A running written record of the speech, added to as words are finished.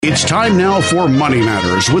It's time now for Money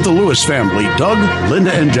Matters with the Lewis family, Doug,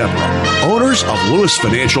 Linda, and Deborah, owners of Lewis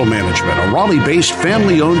Financial Management, a Raleigh-based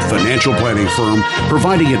family-owned financial planning firm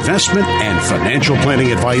providing investment and financial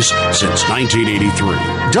planning advice since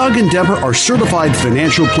 1983. Doug and Deborah are certified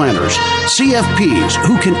financial planners, CFPs,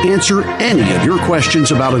 who can answer any of your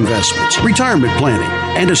questions about investments, retirement planning,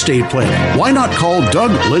 and estate planning. Why not call Doug,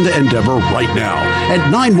 Linda, and Deborah right now at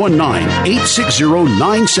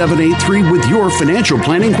 919-860-9783 with your financial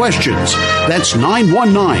planning questions. That's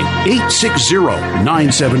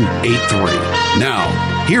 919-860-9783. Now,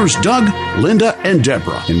 here's Doug, Linda, and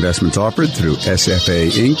Deborah. Investments offered through SFA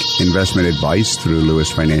Inc. Investment advice through Lewis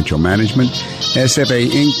Financial Management. SFA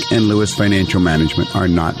Inc. and Lewis Financial Management are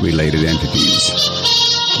not related entities.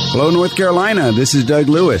 Hello, North Carolina. This is Doug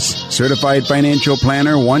Lewis, certified financial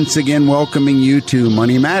planner, once again welcoming you to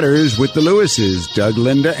Money Matters with the Lewises, Doug,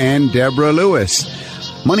 Linda, and Deborah Lewis.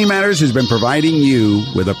 Money Matters has been providing you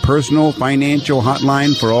with a personal financial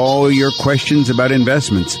hotline for all your questions about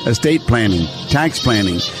investments, estate planning, tax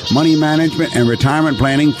planning, money management, and retirement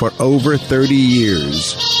planning for over 30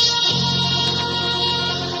 years.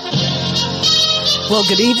 Well,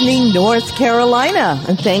 good evening, North Carolina,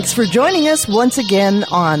 and thanks for joining us once again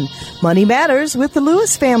on Money Matters with the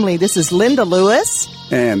Lewis family. This is Linda Lewis.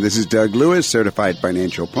 And this is Doug Lewis, certified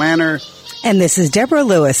financial planner. And this is Deborah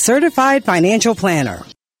Lewis, certified financial planner.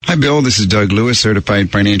 Hi, Bill. This is Doug Lewis, certified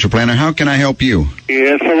financial planner. How can I help you?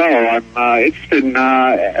 Yes, hello. I'm interested in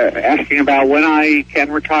asking about when I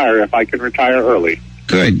can retire, if I can retire early.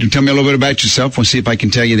 Good. Tell me a little bit about yourself. We'll see if I can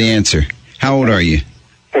tell you the answer. How old are you?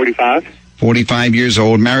 45. 45 years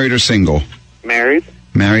old. Married or single? Married.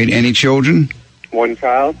 Married. Any children? One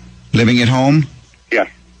child. Living at home? Yes.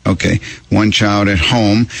 Okay. One child at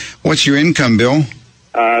home. What's your income, Bill?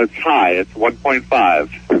 It's high. It's 1.5.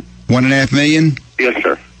 $1.5 million? Yes,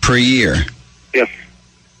 sir. Per year? Yes.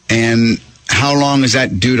 And how long is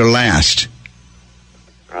that due to last?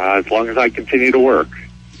 As long as I continue to work.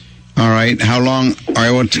 All right. How long? All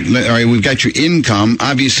right. We've got your income.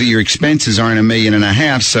 Obviously, your expenses aren't $1.5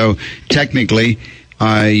 million, so technically,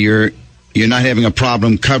 you're not having a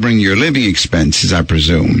problem covering your living expenses, I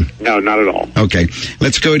presume. No, not at all. Okay.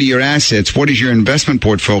 Let's go to your assets. What does your investment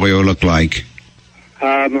portfolio look like?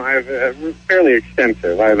 I have fairly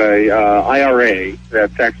extensive. I have a IRA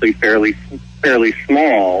that's actually fairly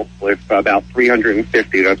small with about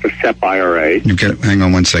 $350,000. That's a SEP IRA. Hang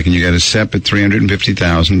on one second. You got a SEP at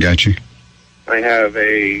 $350,000. Got you. I have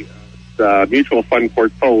a mutual fund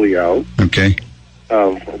portfolio. Okay.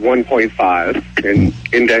 Of 1.5 in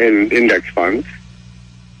index funds.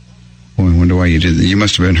 Boy, I wonder why you did that. You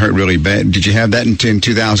must have been hurt really bad. Did you have that in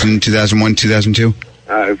 2000, 2001, 2002?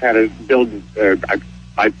 I've had it build.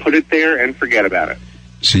 I put it there and forget about it.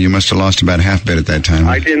 So you must have lost about half bet at that time.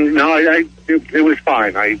 I didn't. No, it was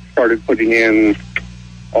fine. I started putting in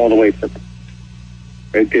all the way through.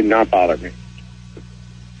 It did not bother me.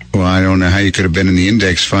 Well, I don't know how you could have been in the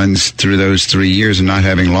index funds through those 3 years and not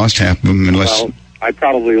having lost half of them unless... Well, I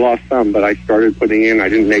probably lost some, but I started putting in. I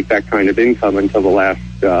didn't make that kind of income until the last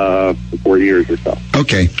 4 years or so.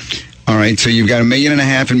 Okay. All right. So you've got $1.5 million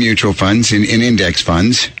in mutual funds, in index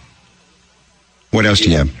funds. What else do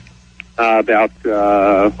you have? About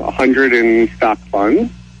 100 in stock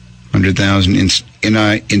funds. 100,000 in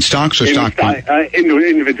stocks or stock funds?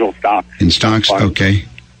 Individual stocks. In stocks, okay.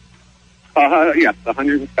 Yes,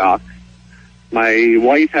 100 in stocks. My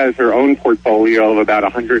wife has her own portfolio of about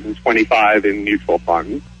 125 in mutual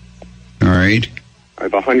funds. All right. I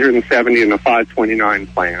have 170 in a 529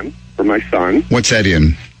 plan for my son. What's that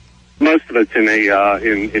in? Most of it's in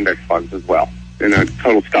index funds as well, in a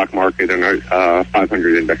total stock market and a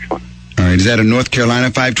 500 index fund. All right. Is that a North Carolina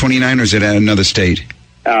 529 or is it at another state?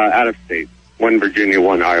 Out of state. One Virginia,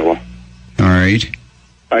 one Iowa. All right.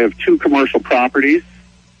 I have 2 commercial properties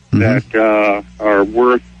that are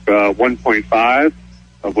worth 1.5,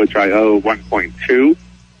 of which I owe 1.2,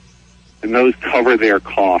 and those cover their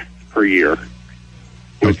costs per year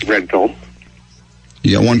with rental.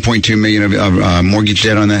 You got $1.2 million of mortgage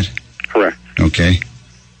debt on that? Correct. Okay.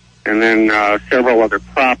 And then several other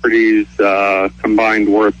properties,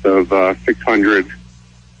 combined worth of 600,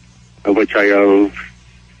 of which I owe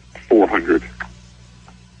 400,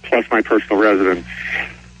 plus my personal residence,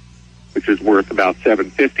 which is worth about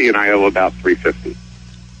 $750, and I owe about $350.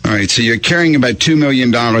 All right, so you're carrying about $2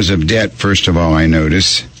 million of debt, first of all, I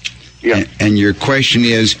notice. Yeah. And your question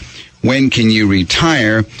is, when can you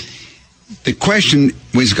retire? The question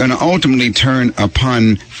was going to ultimately turn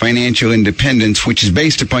upon financial independence, which is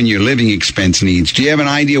based upon your living expense needs. Do you have an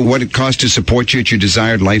idea what it costs to support you at your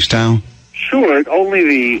desired lifestyle? Sure.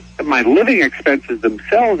 Only my living expenses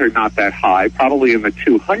themselves are not that high, probably in the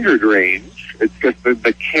 200 range. It's just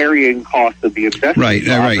the carrying cost of the investment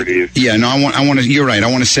properties. Right. Yeah, no, I want to. You're right.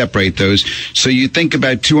 I want to separate those. So you think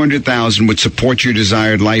about $200,000 would support your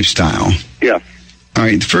desired lifestyle. Yes. All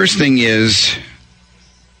right. The first thing is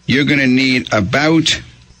you're going to need about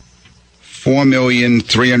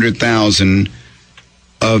 $4,300,000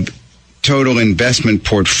 of total investment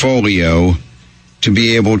portfolio to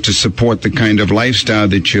be able to support the kind of lifestyle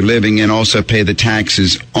that you're living and also pay the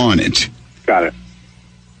taxes on it. Got it.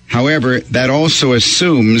 However, that also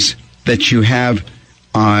assumes that you have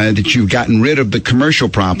that you've gotten rid of the commercial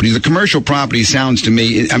property. The commercial property sounds to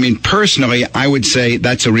me, I mean, personally, I would say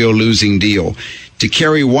that's a real losing deal. To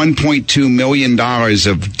carry $1.2 million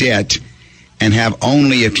of debt and have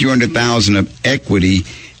only a few $100,000 of equity,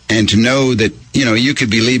 and to know that, you know, you could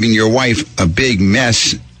be leaving your wife a big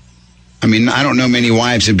mess. I mean, I don't know many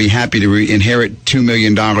wives would be happy to inherit $2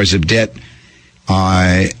 million of debt.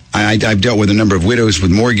 I've dealt with a number of widows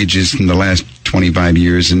with mortgages in the last 25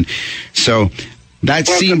 years, and so that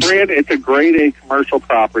seems... It's a grade A commercial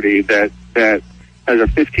property that has a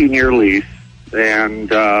 15-year lease, and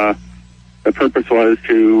the purpose was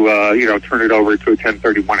to turn it over to a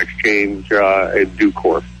 1031 exchange in due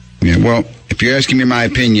course. Yeah, well, if you're asking me my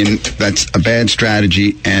opinion, that's a bad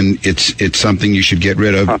strategy, and it's something you should get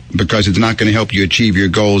rid of because it's not going to help you achieve your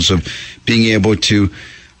goals of being able to.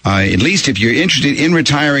 At least if you're interested in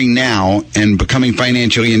retiring now and becoming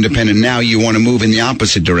financially independent now, you want to move in the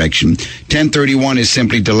opposite direction. 1031 is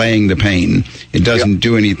simply delaying the pain. It doesn't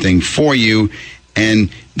do anything for you, and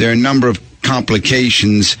there are a number of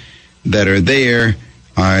complications that are there.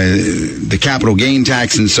 The capital gain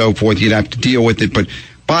tax and so forth, you'd have to deal with it. But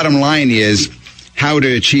bottom line is how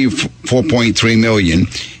to achieve $4.3 million.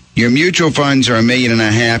 Your mutual funds are $1.5 million,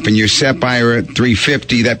 and your SEP IRA at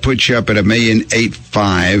 $350,000. That puts you up at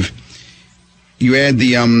 $1,850,000. You add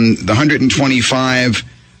the 125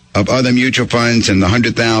 of other mutual funds and the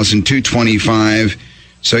 100,000, 225.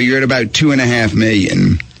 So you're at about $2.5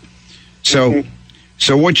 million. So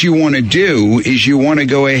what you want to do is you want to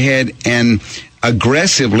go ahead and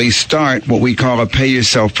aggressively start what we call a pay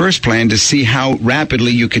yourself first plan to see how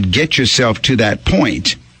rapidly you could get yourself to that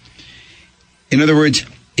point. In other words,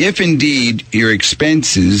 if indeed your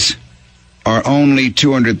expenses are only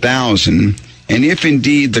 $200,000, and if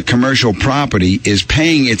indeed the commercial property is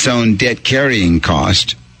paying its own debt carrying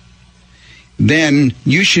cost, then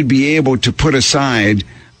you should be able to put aside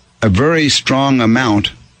a very strong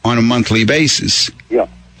amount on a monthly basis. Yeah.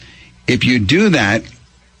 If you do that,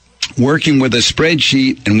 working with a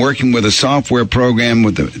spreadsheet and working with a software program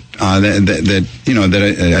with that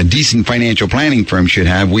a decent financial planning firm should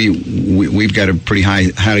have. We've got a pretty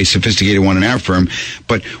highly sophisticated one in our firm,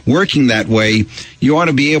 but working that way, you ought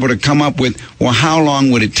to be able to come up with, well, how long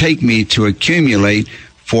would it take me to accumulate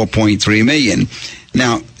 $4.3 million?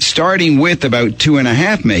 Now, starting with about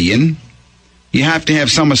 $2.5 million, you have to have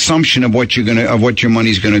some assumption of what your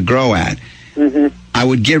money's going to grow at. Mm-hmm. I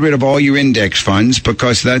would get rid of all your index funds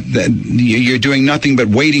because that you're doing nothing but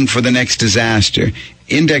waiting for the next disaster.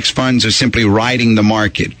 Index funds are simply riding the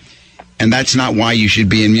market, and that's not why you should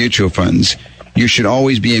be in mutual funds. You should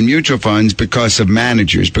always be in mutual funds because of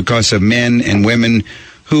managers, because of men and women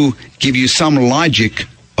who give you some logic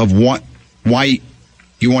of why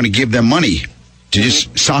you want to give them money. To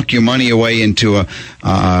just sock your money away into a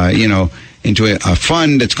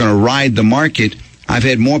fund that's going to ride the market. I've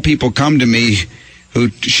had more people come to me who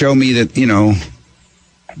show me that,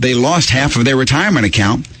 they lost half of their retirement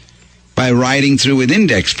account by riding through with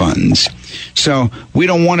index funds. So we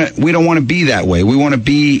don't want to be that way. We want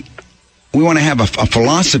to have a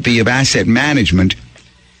philosophy of asset management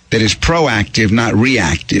that is proactive, not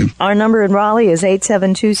reactive. Our number in Raleigh is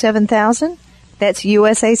 872-7000. That's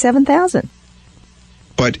USA 7000.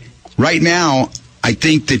 But right now, I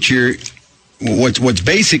think that what's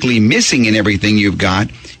basically missing in everything you've got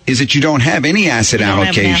is that you don't have any asset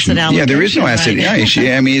allocation. Yeah, there is no asset. Right?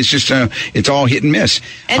 Yeah, I mean, it's just it's all hit and miss.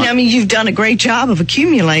 And I mean, you've done a great job of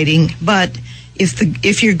accumulating, but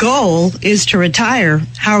if your goal is to retire,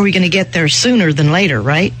 how are we going to get there sooner than later,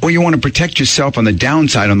 right? Well, you want to protect yourself on the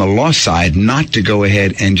downside, on the loss side, not to go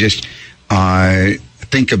ahead and just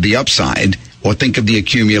think of the upside or think of the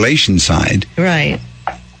accumulation side. Right.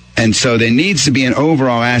 And so there needs to be an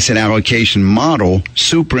overall asset allocation model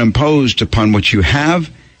superimposed upon what you have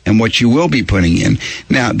and what you will be putting in.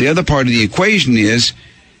 Now, the other part of the equation is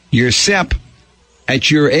your SEP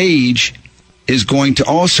at your age is going to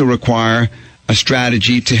also require a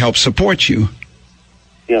strategy to help support you.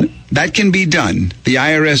 Yeah. That can be done. The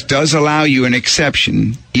IRS does allow you an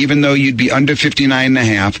exception. Even though you'd be under 59 and a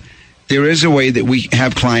half, there is a way that we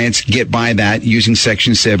have clients get by that using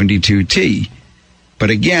Section 72T. But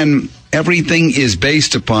again, everything is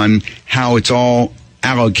based upon how it's all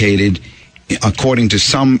allocated according to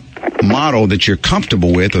some model that you're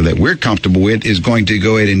comfortable with, or that we're comfortable with, is going to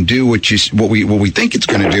go ahead and do what we think it's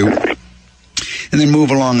going to do, and then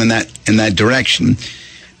move along in that direction.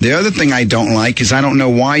 The other thing I don't like is I don't know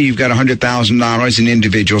why you've got $100,000 in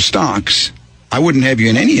individual stocks. I wouldn't have you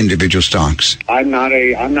in any individual stocks. I'm not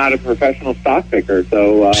a professional stock picker,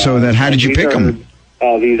 so. So then, how did you pick them?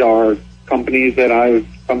 These are companies that I've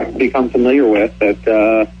become familiar with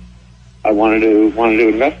that I wanted to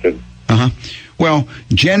invest in. Well,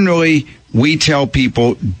 generally, we tell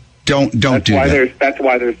people don't do that. That's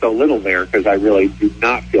why there's so little there, because I really do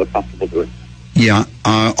not feel comfortable doing it. Yeah,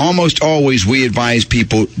 almost always we advise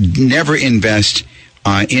people never invest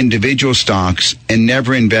individual stocks and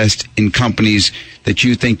never invest in companies that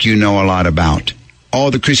you think you know a lot about. All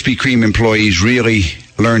the Krispy Kreme employees really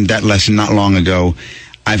learned that lesson not long ago.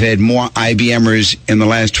 I've had more IBMers in the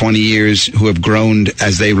last 20 years who have grown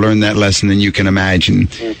as they've learned that lesson than you can imagine.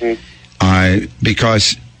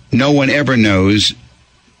 Because no one ever knows,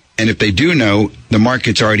 and if they do know, the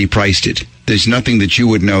market's already priced it. There's nothing that you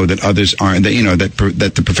would know that others aren't,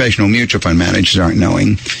 that the professional mutual fund managers aren't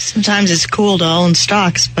knowing. Sometimes it's cool to own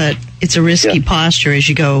stocks, but it's a risky posture as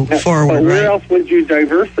you go forward. But where else would you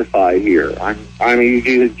diversify here? I mean,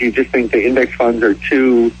 do you just think the index funds are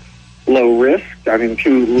too low risk? I mean,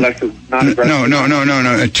 too less, not aggressive?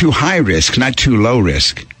 No. Too high risk, not too low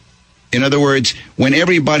risk. In other words, when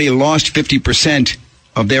everybody lost 50%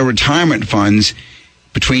 of their retirement funds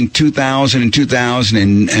between 2000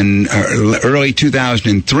 and early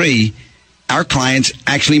 2003, our clients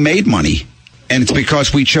actually made money. And it's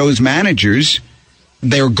because we chose managers.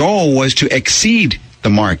 Their goal was to exceed the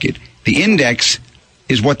market. The index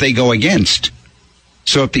is what they go against.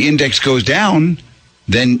 So if the index goes down,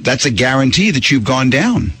 then that's a guarantee that you've gone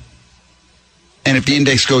down. And if the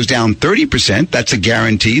index goes down 30%, that's a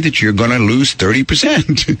guarantee that you're going to lose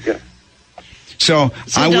 30%. Yeah. So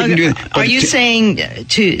I Doug, wouldn't do that. Are you saying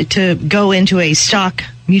to go into a stock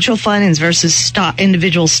mutual fund versus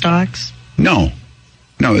individual stocks? No.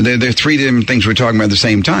 There are three different things we're talking about at the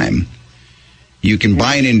same time. You can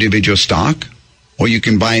buy an individual stock, or you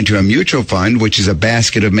can buy into a mutual fund, which is a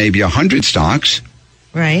basket of maybe 100 stocks.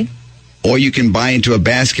 Right. Or you can buy into a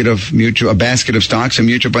basket of stocks, a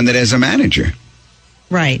mutual fund that has a manager.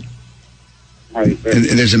 Right. And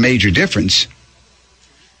there's a major difference.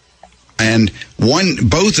 And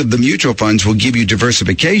both of the mutual funds will give you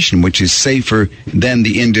diversification, which is safer than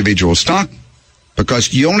the individual stock, because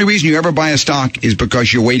the only reason you ever buy a stock is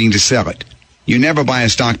because you're waiting to sell it. You never buy a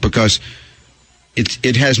stock because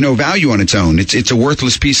it has no value on its own. It's a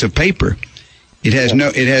worthless piece of paper. It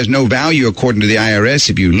has no value according to the IRS.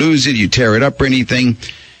 If you lose it, you tear it up or anything,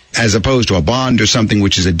 as opposed to a bond or something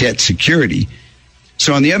which is a debt security.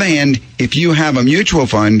 So on the other hand, if you have a mutual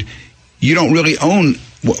fund, you don't really own,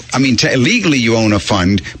 legally you own a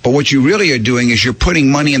fund, but what you really are doing is you're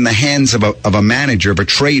putting money in the hands of a manager, of a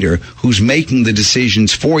trader, who's making the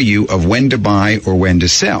decisions for you of when to buy or when to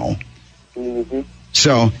sell. Mm-hmm.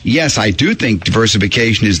 So, yes, I do think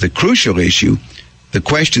diversification is the crucial issue. The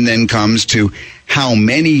question then comes to how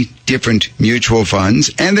many different mutual funds,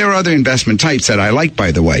 and there are other investment types that I like,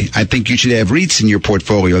 by the way. I think you should have REITs in your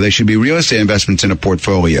portfolio. There should be real estate investments in a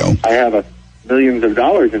portfolio. I have millions of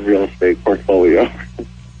dollars in real estate portfolio.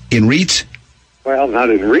 In REITs? Well, not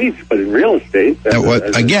in REITs, but in real estate. As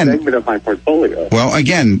a segment of my portfolio. Well,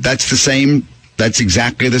 again, that's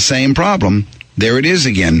exactly the same problem. There it is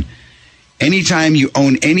again. Anytime you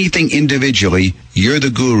own anything individually, you're the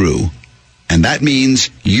guru. And that means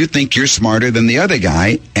you think you're smarter than the other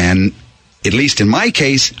guy. And at least in my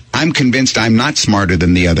case, I'm convinced I'm not smarter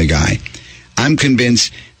than the other guy. I'm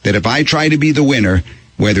convinced that if I try to be the winner,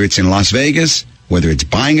 whether it's in Las Vegas, whether it's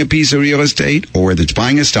buying a piece of real estate, or whether it's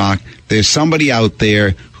buying a stock, there's somebody out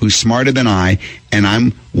there who's smarter than I, and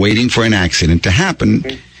I'm waiting for an accident to happen.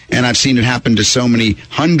 And I've seen it happen to so many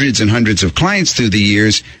hundreds and hundreds of clients through the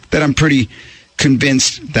years that I'm pretty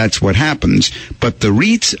convinced that's what happens. But the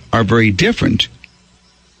REITs are very different.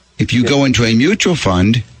 If you go into a mutual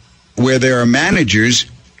fund where there are managers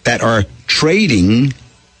that are trading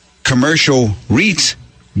commercial REITs,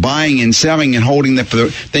 buying and selling and holding them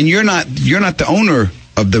then you're not the owner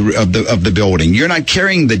of the building. You're not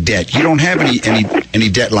carrying the debt. You don't have any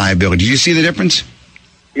debt liability. Do you see the difference?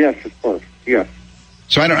 Yes, of course. Yes.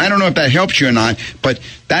 So I don't know if that helps you or not, but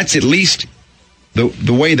that's at least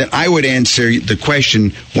the way that I would answer the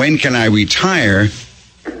question, when can I retire?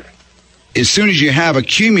 As soon as you have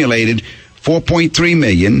accumulated $4.3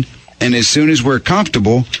 million, and as soon as we're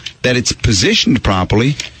comfortable that it's positioned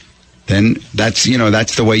properly, then that's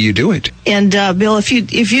the way you do it. And Bill, if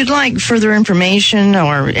you'd like further information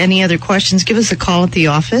or any other questions, give us a call at the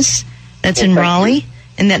office. That's in Raleigh,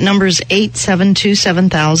 and that number is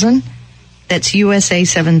 872-7000. That's USA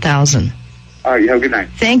 7000. All right, you have a good night.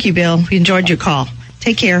 Thank you, Bill. We enjoyed your call.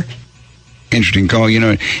 Take care. Interesting call.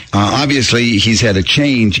 Obviously he's had a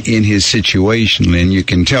change in his situation, and you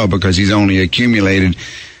can tell because he's only accumulated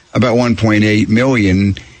about $1.8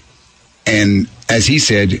 million. And as he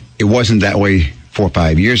said, it wasn't that way 4 or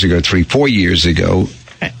 5 years ago, 3-4 years ago.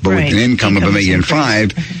 But right. With an income of $1.5 million,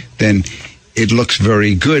 then it looks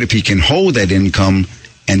very good if he can hold that income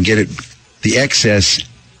and get the excess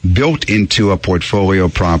built into a portfolio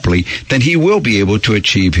properly. Then he will be able to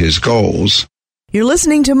achieve his goals. You're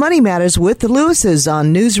listening to Money Matters with the Lewises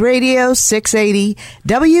on News Radio 680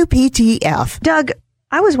 WPTF. Doug,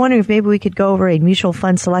 I was wondering if maybe we could go over a mutual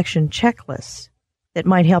fund selection checklist that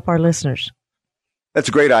might help our listeners. That's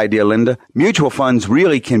a great idea, Linda. Mutual funds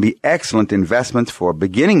really can be excellent investments for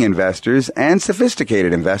beginning investors and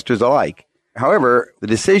sophisticated investors alike. However, the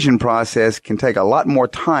decision process can take a lot more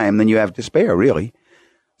time than you have to spare, really.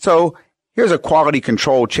 So, here's a quality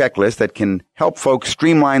control checklist that can help folks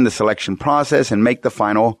streamline the selection process and make the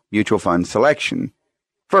final mutual fund selection.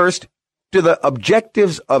 First, do the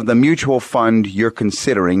objectives of the mutual fund you're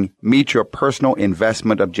considering meet your personal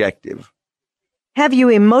investment objective? Have you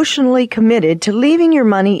emotionally committed to leaving your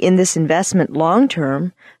money in this investment long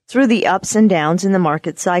term through the ups and downs in the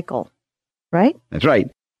market cycle? Right? That's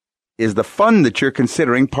right. Is the fund that you're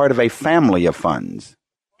considering part of a family of funds?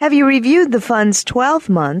 Have you reviewed the fund's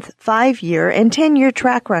 12-month, 5-year, and 10-year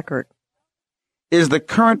track record? Is the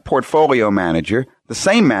current portfolio manager the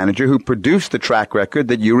same manager who produced the track record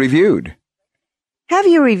that you reviewed? Have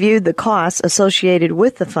you reviewed the costs associated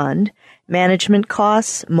with the fund, management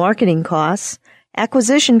costs, marketing costs,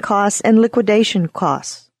 acquisition costs, and liquidation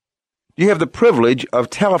costs? Do you have the privilege of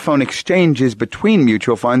telephone exchanges between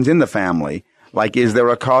mutual funds in the family? Like, is there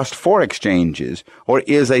a cost for exchanges, or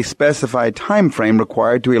is a specified time frame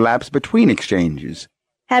required to elapse between exchanges?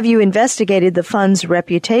 Have you investigated the fund's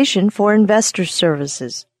reputation for investor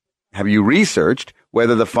services? Have you researched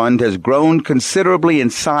whether the fund has grown considerably in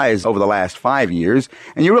size over the last 5 years,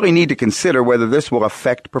 and you really need to consider whether this will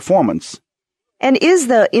affect performance? And is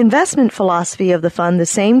the investment philosophy of the fund the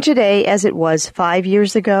same today as it was 5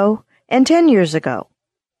 years ago and 10 years ago?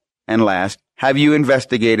 And last, have you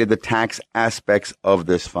investigated the tax aspects of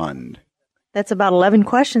this fund? That's about 11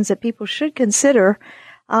 questions that people should consider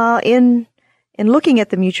in looking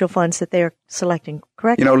at the mutual funds that they're selecting,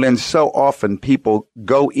 correct? You know, Lynn, so often people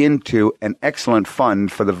go into an excellent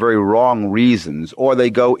fund for the very wrong reasons, or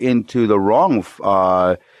they go into the wrong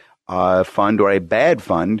fund or a bad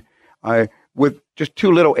fund with just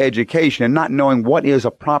too little education and not knowing what is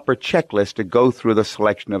a proper checklist to go through the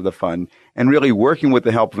selection of the fund. And really working with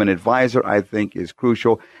the help of an advisor, I think, is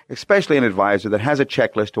crucial, especially an advisor that has a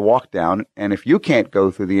checklist to walk down. And if you can't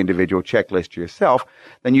go through the individual checklist yourself,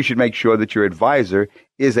 then you should make sure that your advisor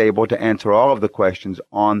is able to answer all of the questions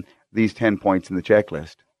on these 10 points in the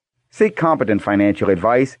checklist. Seek competent financial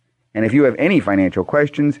advice, and if you have any financial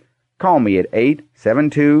questions, call me at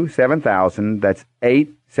 872-7000. That's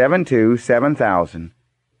 872-7000.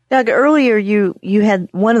 Doug, earlier you had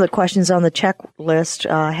one of the questions on the checklist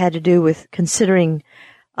had to do with considering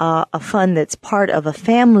a fund that's part of a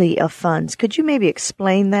family of funds. Could you maybe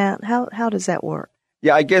explain that? How does that work?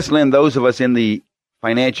 Yeah, I guess, Lynn, those of us in the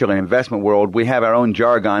financial and investment world, we have our own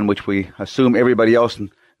jargon, which we assume everybody else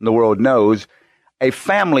in the world knows. A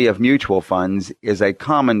family of mutual funds is a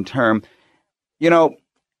common term. You know,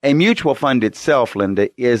 a mutual fund itself, Linda,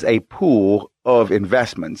 is a pool of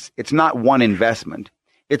investments. It's not one investment.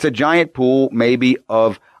 It's a giant pool maybe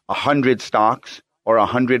of 100 stocks or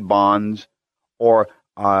 100 bonds or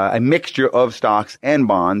a mixture of stocks and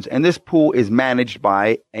bonds. And this pool is managed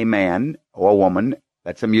by a man or a woman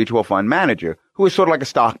that's a mutual fund manager who is sort of like a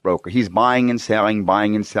stockbroker. He's buying and selling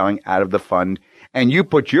out of the fund. And you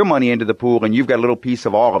put your money into the pool and you've got a little piece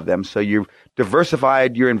of all of them. So you've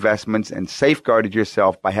diversified your investments and safeguarded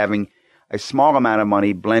yourself by having a small amount of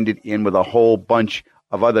money blended in with a whole bunch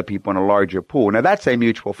of other people in a larger pool. Now, that's a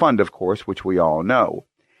mutual fund, of course, which we all know.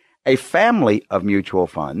 A family of mutual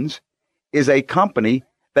funds is a company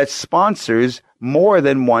that sponsors more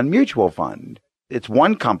than one mutual fund. It's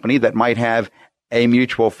one company that might have a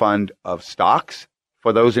mutual fund of stocks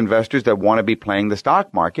for those investors that want to be playing the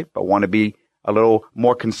stock market but want to be a little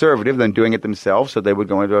more conservative than doing it themselves, so they would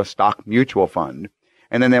go into a stock mutual fund.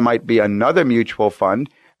 And then there might be another mutual fund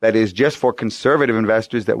that is just for conservative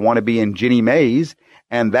investors that want to be in Ginnie Mae's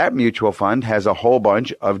And that mutual fund has a whole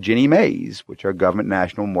bunch of Ginnie Maes, which are Government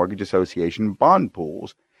National Mortgage Association bond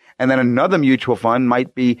pools. And then another mutual fund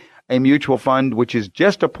might be a mutual fund which is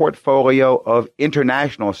just a portfolio of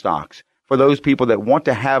international stocks for those people that want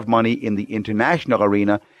to have money in the international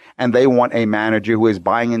arena, and they want a manager who is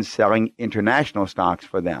buying and selling international stocks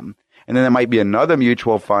for them. And then there might be another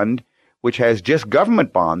mutual fund which has just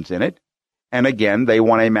government bonds in it. And again, they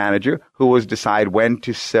want a manager who will decide when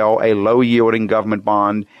to sell a low-yielding government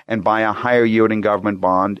bond and buy a higher-yielding government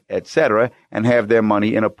bond, etc., and have their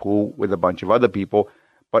money in a pool with a bunch of other people,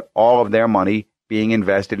 but all of their money being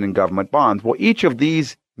invested in government bonds. Well, each of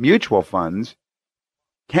these mutual funds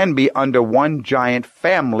can be under one giant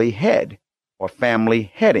family head or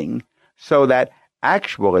family heading, so that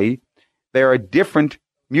actually there are different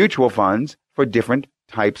mutual funds for different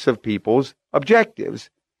types of people's objectives.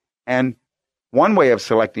 And one way of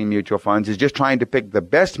selecting mutual funds is just trying to pick the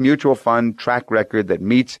best mutual fund track record that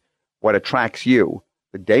meets what attracts you.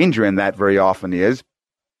 The danger in that very often is,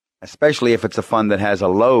 especially if it's a fund that has a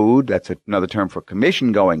load, that's another term for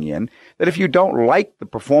commission going in, that if you don't like the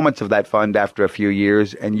performance of that fund after a few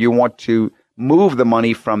years and you want to move the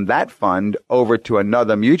money from that fund over to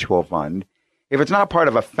another mutual fund, if it's not part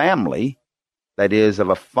of a family, that is, of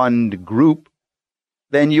a fund group,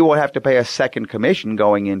 then you will have to pay a second commission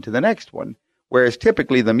going into the next one. Whereas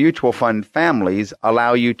typically the mutual fund families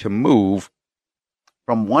allow you to move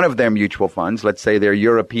from one of their mutual funds, let's say their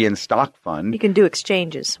European stock fund. You can do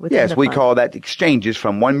exchanges within Yes, the we fund. call that exchanges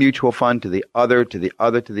from one mutual fund to the other, to the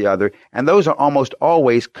other, to the other. And those are almost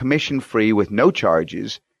always commission-free with no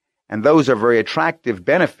charges. And those are very attractive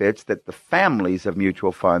benefits that the families of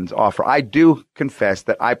mutual funds offer. I do confess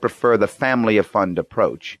that I prefer the family of fund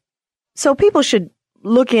approach. So people should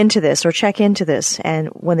look into this or check into this and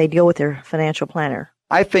when they deal with their financial planner.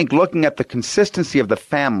 I think looking at the consistency of the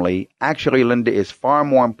family, actually, Linda, is far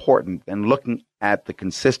more important than looking at the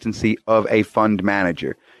consistency of a fund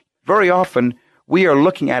manager. Very often, we are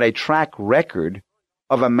looking at a track record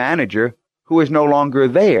of a manager who is no longer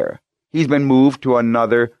there. He's been moved to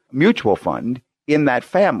another mutual fund in that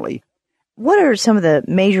family. What are some of the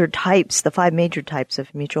major types, the 5 major types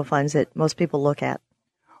of mutual funds that most people look at?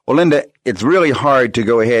 Well, Linda, it's really hard to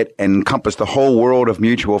go ahead and encompass the whole world of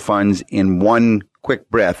mutual funds in one quick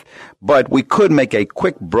breath, but we could make a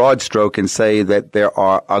quick broad stroke and say that there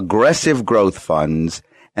are aggressive growth funds,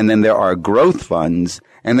 and then there are growth funds,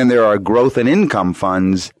 and then there are growth and income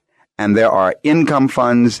funds, and there are income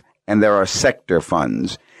funds, and there are sector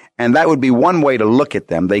funds. And that would be one way to look at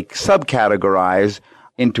them. They subcategorize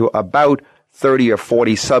into about 30 or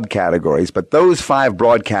 40 subcategories, but those 5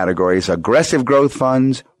 broad categories, aggressive growth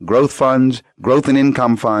funds, growth and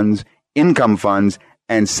income funds,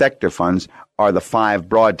 and sector funds, are the 5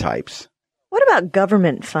 broad types. What about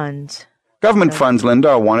government funds? Government funds, Linda,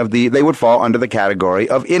 are they would fall under the category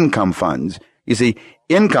of income funds. You see,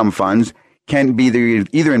 income funds can be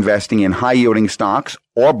either investing in high-yielding stocks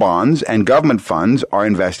or bonds, and government funds are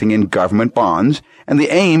investing in government bonds, and the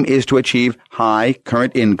aim is to achieve high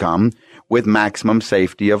current income with maximum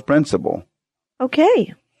safety of principal.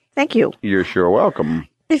 Okay. Thank you. You're sure welcome.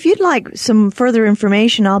 If you'd like some further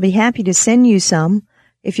information, I'll be happy to send you some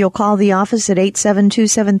if you'll call the office at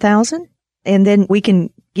 872-7000, and then we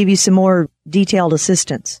can give you some more detailed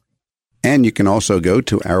assistance. And you can also go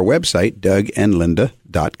to our website,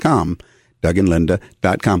 DougAndLinda.com,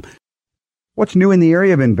 DougAndLinda.com. What's new in the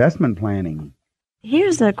area of investment planning?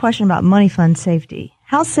 Here's a question about money fund safety.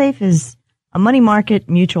 How safe is a money market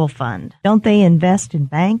mutual fund? Don't they invest in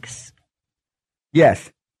banks?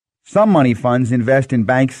 Yes. Some money funds invest in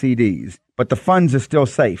bank CDs, but the funds are still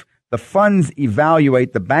safe. The funds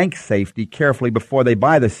evaluate the bank's safety carefully before they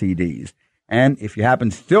buy the CDs. And if you happen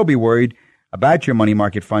to still be worried about your money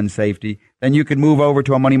market fund safety, then you can move over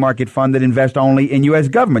to a money market fund that invests only in U.S.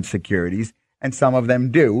 government securities, and some of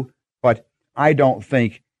them do, but I don't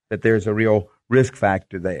think that there's a real risk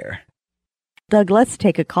factor there. Doug, let's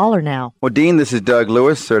take a caller now. Well, Dean, this is Doug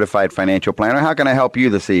Lewis, Certified Financial Planner. How can I help you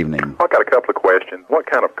this evening? I've got a couple of questions. What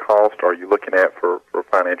kind of cost are you looking at for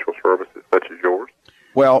financial services such as yours?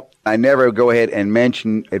 Well, I never go ahead and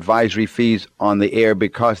mention advisory fees on the air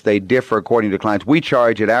because they differ according to clients. We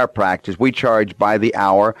charge at our practice. We charge by the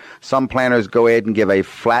hour. Some planners go ahead and give a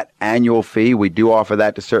flat annual fee. We do offer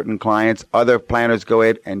that to certain clients. Other planners go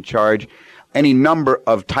ahead and charge any number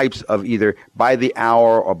of types of either by the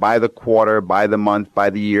hour or by the quarter, by the month, by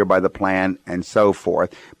the year, by the plan, and so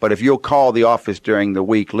forth. But if you'll call the office during the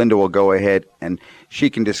week, Linda will go ahead and she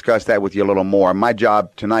can discuss that with you a little more. My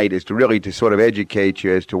job tonight is to sort of educate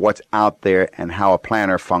you as to what's out there and how a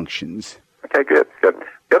planner functions. Okay, good.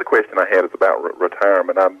 The other question I had is about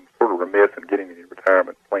retirement. I'm sort of remiss in getting any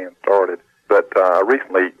retirement plan started. But I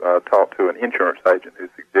recently talked to an insurance agent who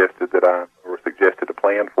suggested a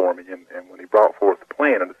plan for me, and when he brought forth the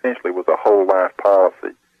plan, it essentially was a whole life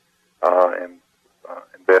policy, and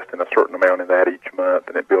investing a certain amount in that each month,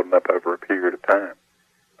 and it building up over a period of time.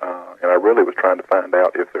 And I really was trying to find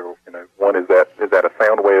out if there, one, is that a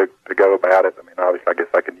sound way to go about it? I mean, obviously, I guess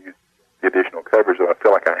I can use the additional coverage, but I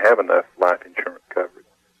feel like I have enough life insurance coverage.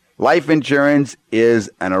 Life insurance is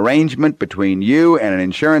an arrangement between you and an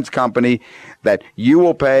insurance company that you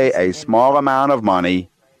will pay a small amount of money,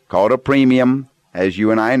 called a premium, as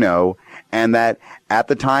you and I know, and that at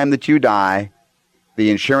the time that you die,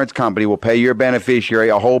 the insurance company will pay your beneficiary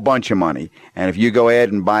a whole bunch of money. And if you go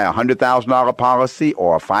ahead and buy a $100,000 policy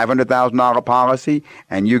or a $500,000 policy,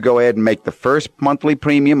 and you go ahead and make the first monthly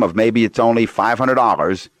premium of maybe it's only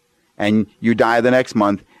 $500, and you die the next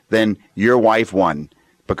month, then your wife won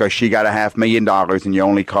because she got $500,000 and you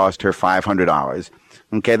only cost her $500.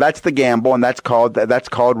 Okay, that's the gamble, and that's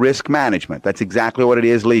called risk management. That's exactly what it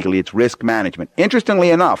is legally. It's risk management. Interestingly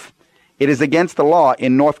enough, it is against the law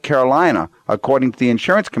in North Carolina, according to the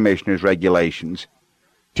insurance commissioner's regulations,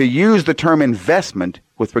 to use the term investment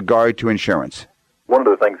with regard to insurance. One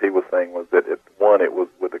of the things he was saying was that, the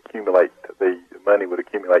money would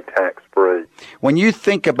accumulate tax-free. When you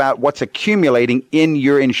think about what's accumulating in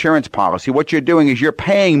your insurance policy, what you're doing is you're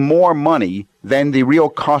paying more money than the real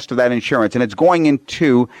cost of that insurance, and it's going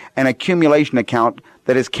into an accumulation account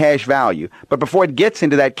that is cash value. But before it gets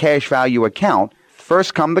into that cash value account,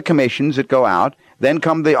 first come the commissions that go out, then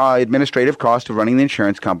come the administrative cost of running the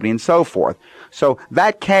insurance company, and so forth. So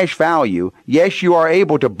that cash value, yes, you are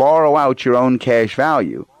able to borrow out your own cash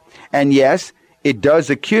value. And yes, it does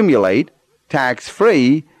accumulate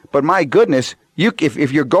tax-free, but my goodness,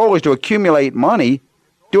 if your goal is to accumulate money,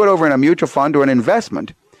 do it over in a mutual fund or an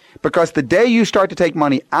investment. Because the day you start to take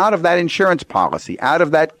money out of that insurance policy, out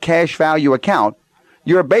of that cash value account,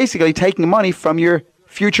 you're basically taking money from your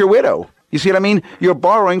future widow. You see what I mean? You're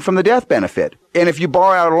borrowing from the death benefit. And if you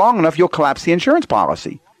borrow out long enough, you'll collapse the insurance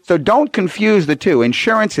policy. So don't confuse the two.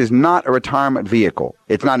 Insurance is not a retirement vehicle.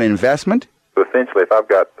 It's not an investment. So essentially, if I've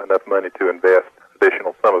got enough money to invest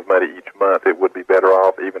additional sum of money each month, it would be better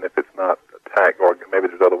off even if it's not tax, or maybe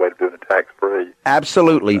there's other way to do it tax-free.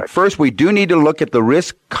 Absolutely. First, we do need to look at the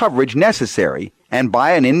risk coverage necessary and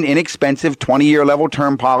buy an inexpensive 20-year level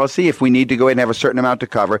term policy if we need to go ahead and have a certain amount to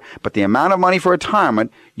cover. But the amount of money for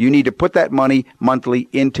retirement, you need to put that money monthly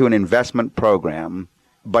into an investment program.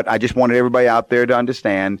 But I just wanted everybody out there to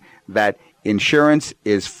understand that insurance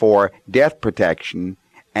is for death protection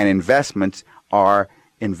and investments are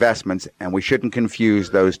investments, and we shouldn't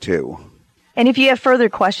confuse those two. And if you have further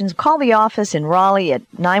questions, call the office in Raleigh at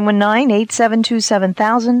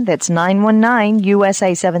 919-872-7000. That's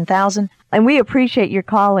 919-USA-7000. And we appreciate your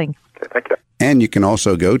calling. Okay, thank you. And you can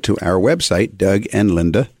also go to our website,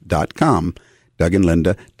 DougAndLinda.com.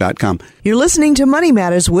 DougAndLinda.com. You're listening to Money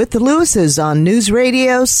Matters with the Lewises on News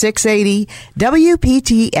Radio 680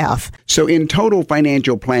 WPTF. So in total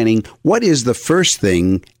financial planning, what is the first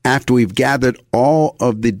thing after we've gathered all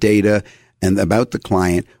of the data and about the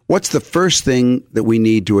client? What's the first thing that we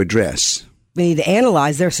need to address? We need to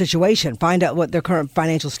analyze their situation, find out what their current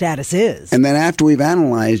financial status is. And then after we've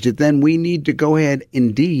analyzed it, then we need to go ahead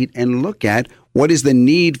indeed and look at what is the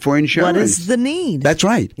need for insurance. What is the need? That's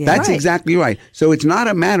right. Yeah. That's right. Exactly right. So it's not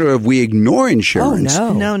a matter of we ignore insurance.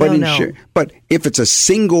 Oh, no. No. But if it's a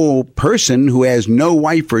single person who has no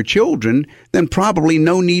wife or children, then probably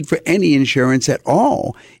no need for any insurance at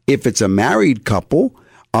all. If it's a married couple,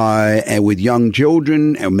 and with young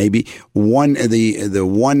children, and maybe one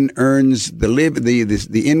earns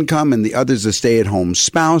the income and the other's a stay-at-home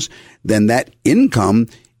spouse, then that income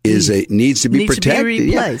needs to be protected. To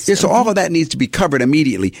be replaced. Yeah. So all of that needs to be covered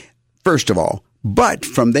immediately, first of all. But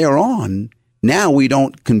from there on, now we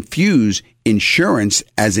don't confuse insurance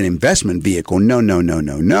as an investment vehicle. No.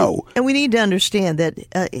 And we need to understand that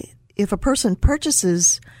if a person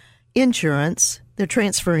purchases insurance, they're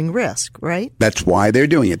transferring risk, right? That's why they're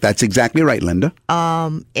doing it. That's exactly right, Linda.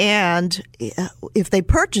 And if they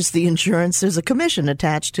purchase the insurance, there's a commission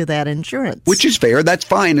attached to that insurance. Which is fair. That's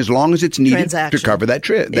fine as long as it's needed to cover that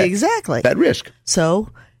exactly. that risk. So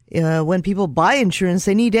when people buy insurance,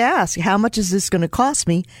 they need to ask, how much is this going to cost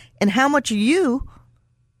me? And how much are you,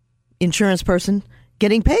 insurance person,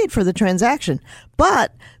 getting paid for the transaction?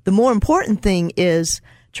 But the more important thing is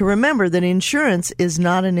to remember that insurance is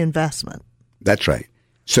not an investment. That's right.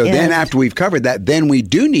 So then after we've covered that, then we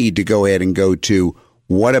do need to go ahead and go to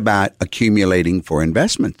what about accumulating for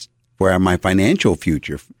investments for my financial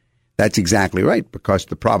future? That's exactly right, because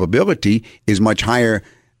the probability is much higher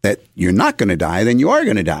that you're not going to die, then you are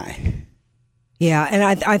going to die. Yeah, and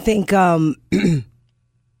I think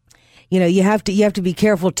you have to be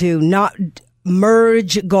careful to not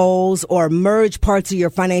merge goals or merge parts of your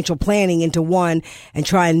financial planning into one and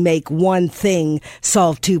try and make one thing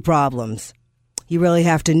solve two problems. You really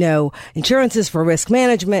have to know insurance is for risk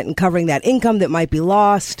management and covering that income that might be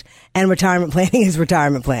lost, and retirement planning is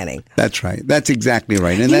retirement planning. That's right. That's exactly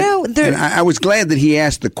right. And, and I was glad that he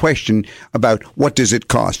asked the question about what does it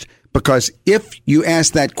cost? Because if you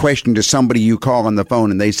ask that question to somebody you call on the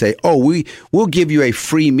phone and they say, oh, we'll give you a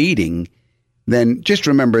free meeting, then just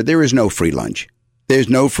remember there is no free lunch. There's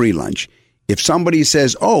no free lunch. If somebody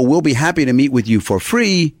says, oh, we'll be happy to meet with you for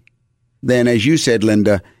free, then as you said,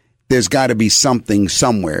 Linda, there's got to be something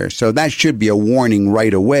somewhere. So that should be a warning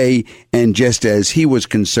right away. And just as he was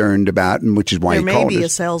concerned about, and which is why he called us. There may be a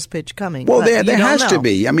sales pitch coming. Well, there has to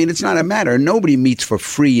be. I mean, it's not a matter. Nobody meets for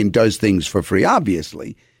free and does things for free,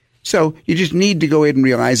 obviously. So you just need to go ahead and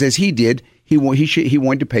realize, as he did, he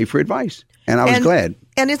wanted to pay for advice. And I was glad.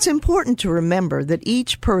 And it's important to remember that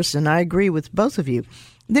each person, I agree with both of you,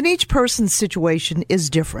 that each person's situation is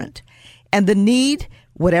different. And the need,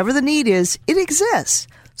 whatever the need is, it exists.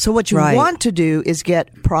 So what you want to do is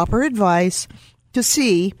get proper advice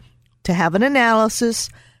to have an analysis,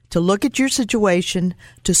 to look at your situation,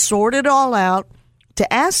 to sort it all out,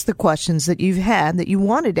 to ask the questions that you've had, that you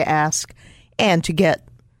wanted to ask, and to get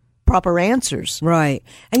proper answers. Right.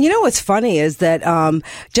 And you know what's funny is that,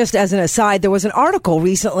 just as an aside, there was an article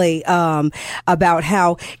recently about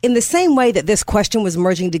how, in the same way that this question was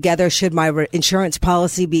merging together, should my life insurance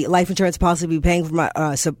policy be paying for my,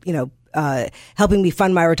 helping me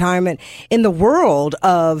fund my retirement, in the world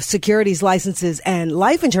of securities licenses and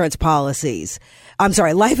life insurance policies,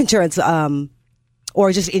 or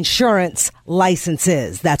just insurance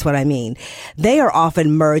licenses. That's what I mean. They are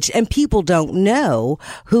often merged and people don't know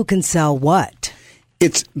who can sell what.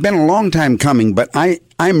 It's been a long time coming, but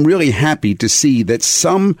I'm really happy to see that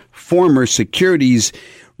some former securities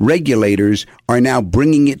regulators are now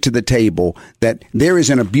bringing it to the table that there is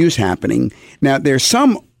an abuse happening. Now, there's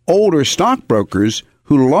some older stockbrokers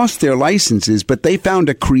who lost their licenses, but they found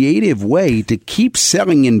a creative way to keep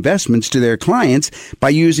selling investments to their clients by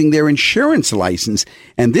using their insurance license.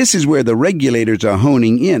 And this is where the regulators are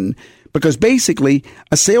honing in, because basically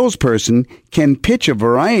a salesperson can pitch a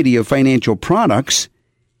variety of financial products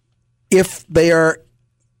if they are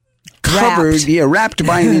covered, wrapped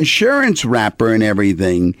by an insurance wrapper and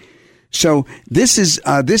everything. So this is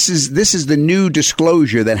the new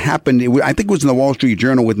disclosure that happened. I think it was in the Wall Street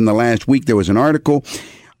Journal within the last week. There was an article.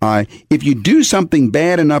 If you do something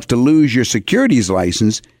bad enough to lose your securities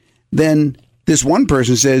license, then this one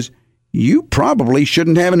person says you probably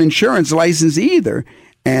shouldn't have an insurance license either.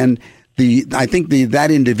 And I think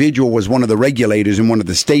that individual was one of the regulators in one of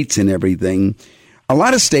the states and everything. A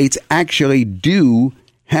lot of states actually do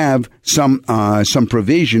have some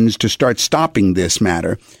provisions to start stopping this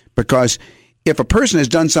matter. Because if a person has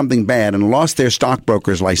done something bad and lost their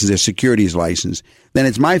stockbroker's license, their securities license, then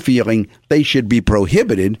it's my feeling they should be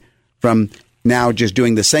prohibited from now just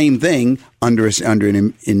doing the same thing under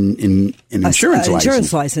an insurance license.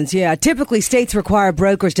 Insurance license, yeah. Typically, states require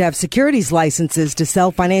brokers to have securities licenses to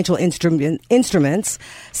sell financial instruments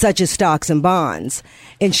such as stocks and bonds.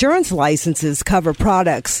 Insurance licenses cover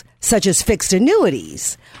products such as fixed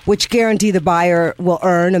annuities, which guarantee the buyer will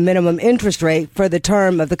earn a minimum interest rate for the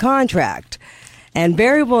term of the contract. And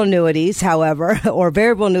variable annuities, however,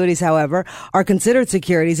 are considered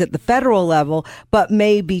securities at the federal level, but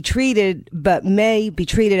may be treated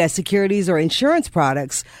as securities or insurance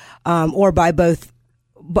products, or by both.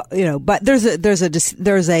 But there's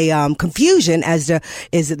a confusion as to,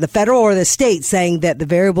 is it the federal or the state saying that the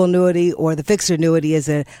variable annuity or the fixed annuity is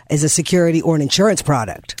a security or an insurance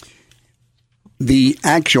product? The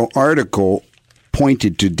actual article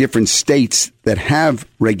pointed to different states that have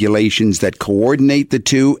regulations that coordinate the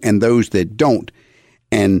two and those that don't.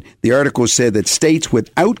 And the article said that states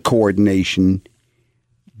without coordination,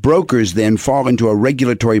 brokers then fall into a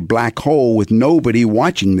regulatory black hole with nobody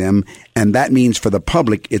watching them. And that means for the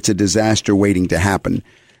public, it's a disaster waiting to happen.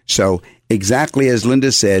 So exactly as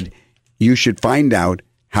Linda said, you should find out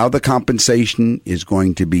how the compensation is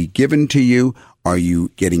going to be given to you. Are you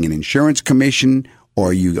getting an insurance commission? Or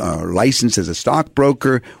are you licensed as a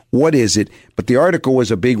stockbroker? What is it? But the article was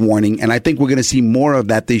a big warning, and I think we're going to see more of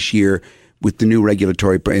that this year with the new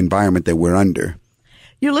regulatory environment that we're under.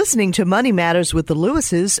 You're listening to Money Matters with the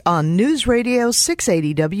Lewises on News Radio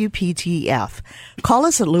 680 WPTF. Call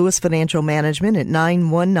us at Lewis Financial Management at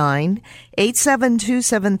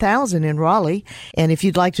 919-872-7000 in Raleigh. And if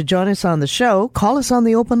you'd like to join us on the show, call us on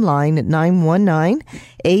the open line at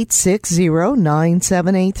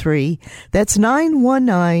 919-860-9783. That's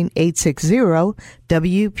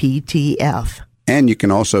 919-860-WPTF. And you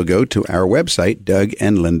can also go to our website,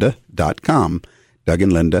 DougAndLinda.com.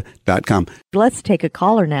 DougAndLinda.com. Let's take a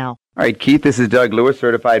caller now. All right, Keith, this is Doug Lewis,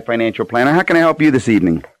 Certified Financial Planner. How can I help you this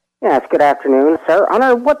evening? Yes, good afternoon, sir.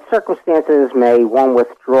 Under what circumstances may one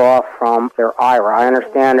withdraw from their IRA? I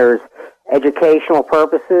understand there's educational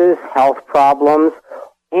purposes, health problems,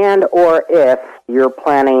 and or if you're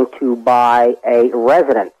planning to buy a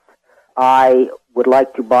residence. I would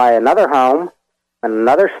like to buy another home in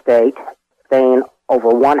another state, staying over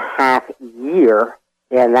 1/2 year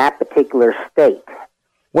in that particular state.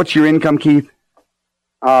 What's your income, Keith?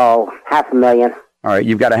 Oh, $500,000. All right,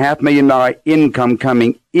 you've got a $500,000 income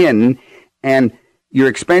coming in, and your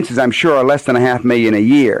expenses, I'm sure, are less than $500,000 a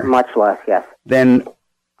year. Much less, yes. Then,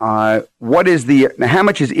 what is how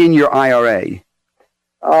much is in your IRA?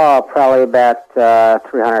 Oh, probably about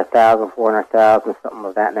 300,000, 400,000, something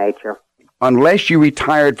of that nature. Unless you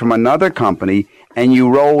retired from another company and you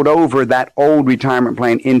rolled over that old retirement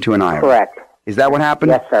plan into an IRA. Correct. Is that what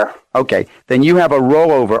happened? Yes, sir. Okay. Then you have a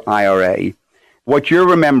rollover IRA. What you're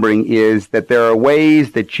remembering is that there are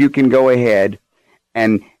ways that you can go ahead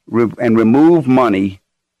and remove money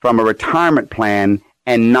from a retirement plan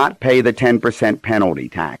and not pay the 10% penalty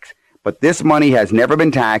tax. But this money has never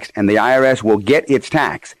been taxed, and the IRS will get its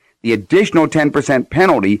tax. The additional 10%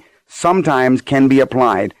 penalty sometimes can be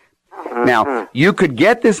applied. Now, you could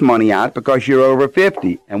get this money out because you're over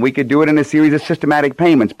 50, and we could do it in a series of systematic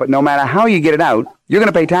payments, but no matter how you get it out, you're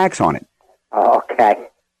going to pay tax on it. Okay.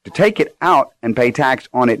 To take it out and pay tax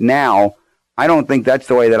on it now, I don't think that's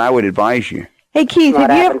the way that I would advise you. Hey, Keith, Not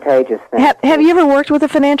advantageous. have you ever worked with a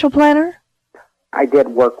financial planner? I did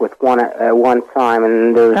work with one at one time,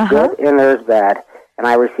 and there's good and there's bad. And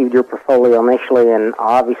I received your portfolio initially, and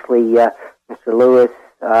obviously Mr. Lewis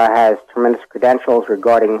has tremendous credentials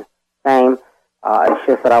regarding same. It's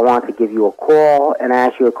just that I want to give you a call and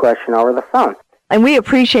ask you a question over the phone. And we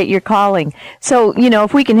appreciate your calling. So,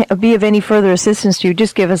 if we can be of any further assistance to you,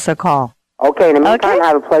 just give us a call. Okay, in the meantime,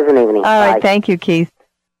 have a pleasant evening. All right, Bye. thank you, Keith.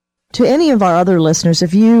 To any of our other listeners,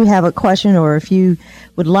 if you have a question or if you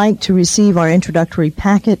would like to receive our introductory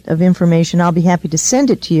packet of information, I'll be happy to send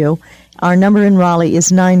it to you. Our number in Raleigh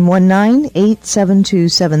is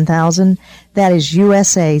 919-872-7000. That is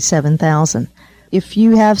USA 7000. If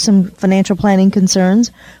you have some financial planning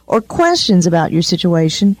concerns or questions about your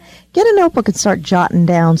situation, get a notebook and start jotting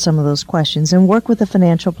down some of those questions and work with a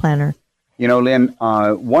financial planner. You know, Lynn,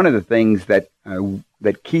 one of the things that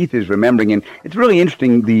Keith is remembering, and it's really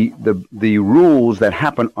interesting, the rules that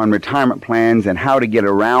happen on retirement plans and how to get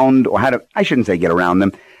around, or I shouldn't say get around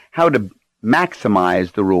them, how to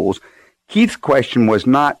maximize the rules. Keith's question was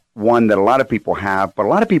not one that a lot of people have, but a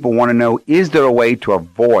lot of people want to know, is there a way to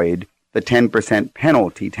avoid the 10%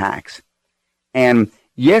 penalty tax? And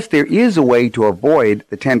yes, there is a way to avoid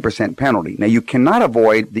the 10% penalty. Now, you cannot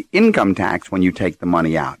avoid the income tax when you take the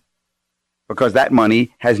money out, because that money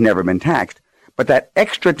has never been taxed. But that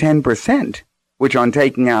extra 10%, which on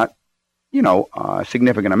taking out, a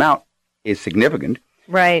significant amount is significant,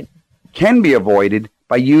 right, can be avoided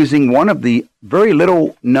by using one of the very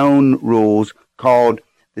little known rules called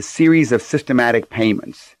the series of systematic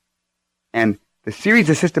payments. And the series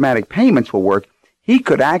of systematic payments will work. He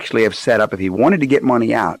could actually have set up, if he wanted to get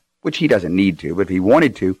money out, which he doesn't need to, but if he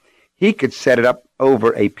wanted to, he could set it up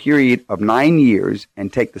over a period of 9 years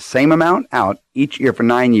and take the same amount out each year for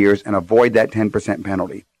 9 years and avoid that 10%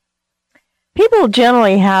 penalty. People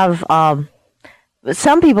generally have,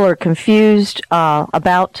 some people are confused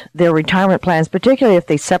about their retirement plans, particularly if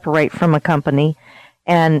they separate from a company.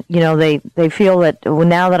 And, they feel that, well,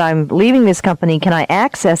 now that I'm leaving this company, can I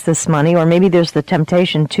access this money? Or maybe there's the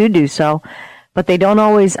temptation to do so. But they don't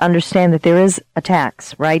always understand that there is a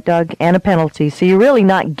tax, right, Doug, and a penalty. So you're really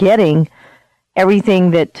not getting everything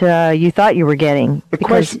that you thought you were getting,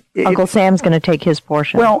 because Uncle Sam's going to take his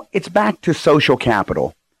portion. Well, it's back to social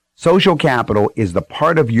capital. Social capital is the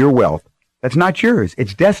part of your wealth that's not yours.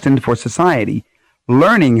 It's destined for society.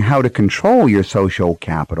 Learning how to control your social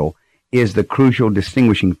capital is the crucial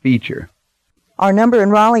distinguishing feature. Our number in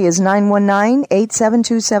Raleigh is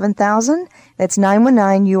 919-872-7000. That's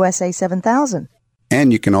 919-USA 7000.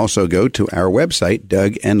 And you can also go to our website,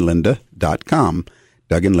 DougAndLinda.com.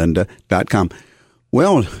 DougAndLinda.com.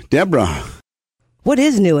 Well, Deborah. What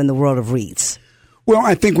is new in the world of REITs? Well,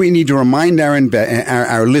 I think we need to remind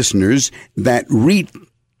our listeners that REIT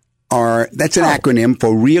that's an acronym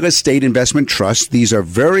for Real Estate Investment Trust. These are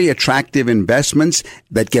very attractive investments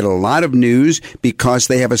that get a lot of news because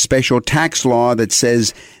they have a special tax law that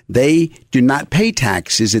says they do not pay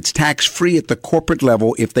taxes. It's tax-free at the corporate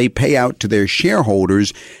level if they pay out to their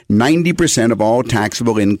shareholders 90% of all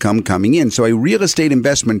taxable income coming in. So a real estate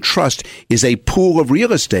investment trust is a pool of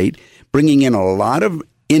real estate bringing in a lot of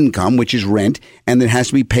income, which is rent, and it has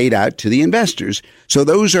to be paid out to the investors. So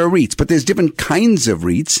those are REITs, but there's different kinds of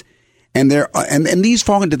REITs. And these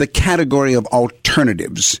fall into the category of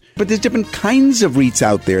alternatives. But there's different kinds of REITs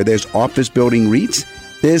out there. There's office building REITs.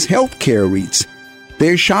 There's healthcare REITs.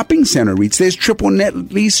 There's shopping center REITs. There's triple net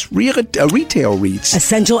lease retail REITs.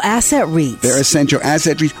 Essential asset REITs. They're essential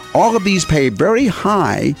asset REITs. All of these pay very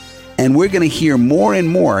high, and we're going to hear more and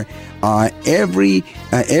more. Every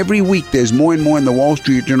week there's more and more in the Wall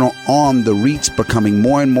Street Journal on the REITs becoming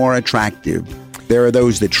more and more attractive. There are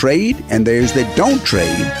those that trade, and there's that don't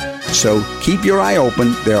trade. So keep your eye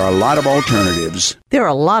open. There are a lot of alternatives. There are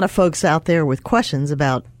a lot of folks out there with questions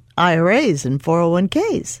about IRAs and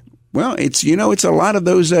 401ks. Well, it's a lot of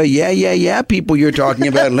those people you're talking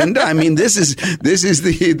about, Linda. I mean, this is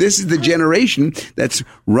the generation that's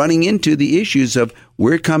running into the issues of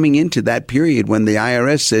we're coming into that period when the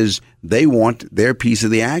IRS says they want their piece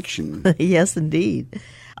of the action. Yes, indeed.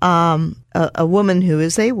 A woman who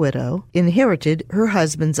is a widow inherited her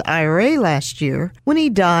husband's IRA last year when he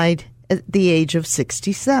died at the age of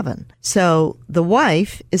 67. So the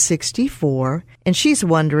wife is 64, and she's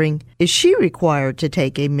wondering, is she required to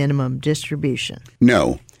take a minimum distribution?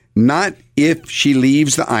 No, not if she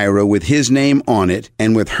leaves the IRA with his name on it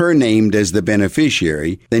and with her named as the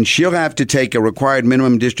beneficiary. Then she'll have to take a required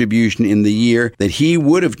minimum distribution in the year that he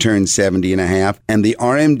would have turned 70 and a half, and the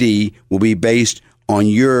RMD will be based on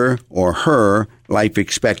your or her life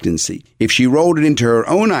expectancy. If she rolled it into her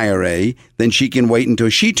own IRA, then she can wait until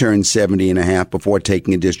she turns 70 and a half before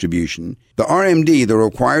taking a distribution. The RMD, the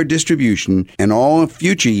required distribution, and all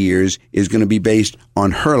future years is going to be based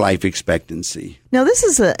on her life expectancy. Now, this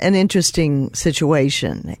is an interesting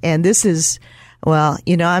situation. And this is,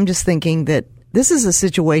 I'm just thinking that this is a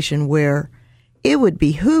situation where it would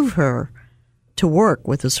behoove her to work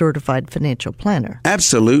with a certified financial planner.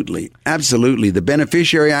 Absolutely. Absolutely. The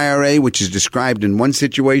beneficiary IRA, which is described in one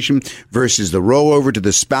situation, versus the rollover to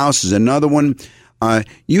the spouse is another one.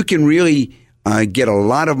 You can really get a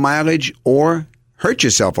lot of mileage or hurt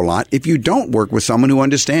yourself a lot if you don't work with someone who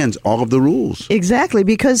understands all of the rules. Exactly.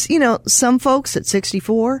 Because, some folks at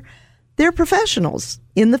 64, they're professionals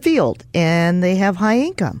in the field and they have high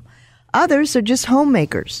income. Others are just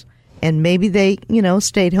homemakers. And maybe they,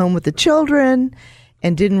 stayed home with the children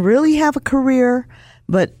and didn't really have a career.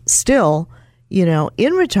 But still,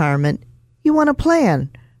 in retirement, you want to plan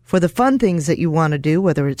for the fun things that you want to do,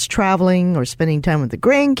 whether it's traveling or spending time with the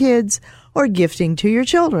grandkids or gifting to your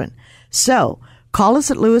children. So call us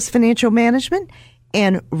at Lewis Financial Management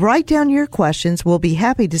and write down your questions. We'll be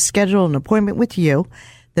happy to schedule an appointment with you.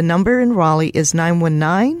 The number in Raleigh is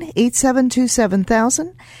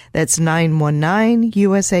 919-872-7000. That's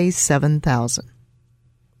 919-USA-7000.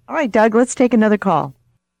 All right, Doug, let's take another call.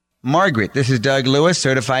 Margaret, this is Doug Lewis,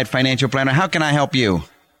 certified financial planner. How can I help you?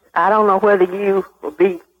 I don't know whether you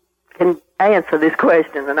can answer this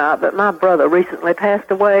question or not, but my brother recently passed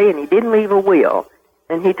away, and he didn't leave a will.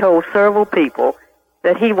 And he told several people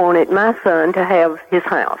that he wanted my son to have his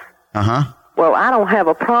house. Uh-huh. Well, I don't have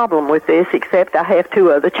a problem with this, except I have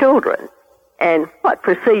 2 other children. And what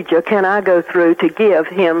procedure can I go through to give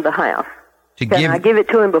him the house? Can I give it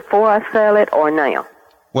to him before I sell it or now?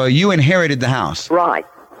 Well, you inherited the house. Right.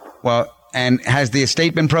 Well, and has the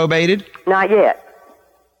estate been probated? Not yet.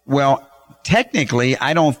 Well, technically,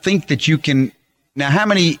 I don't think that you can. Now, how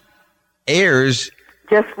many heirs?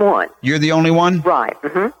 Just one. You're the only one? Right.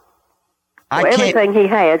 Mm-hmm. Everything he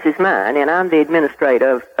has is mine, and I'm the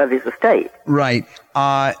administrator of his estate. Right.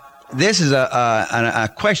 This is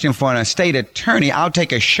a question for an estate attorney. I'll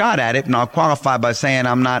take a shot at it, and I'll qualify by saying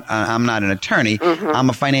I'm not an attorney. Mm-hmm. I'm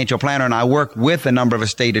a financial planner, and I work with a number of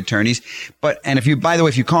estate attorneys.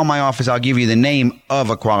 If you call my office, I'll give you the name of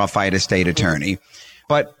a qualified estate attorney.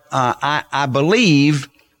 But I believe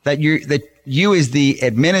that you as the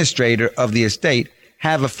administrator of the estate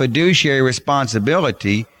have a fiduciary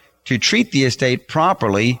responsibility to treat the estate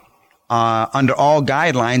properly under all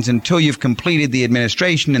guidelines until you've completed the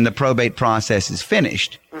administration and the probate process is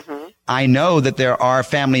finished. Mm-hmm. I know that there are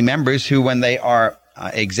family members who, when they are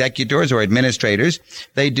executors or administrators,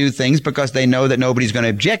 they do things because they know that nobody's going to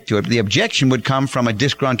object to it. The objection would come from a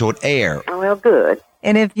disgruntled heir. Well, good.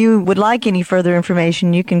 And if you would like any further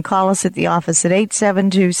information, you can call us at the office at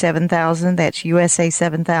 872-7000. That's USA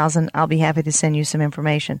 7000. I'll be happy to send you some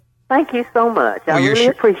information. Thank you so much. I really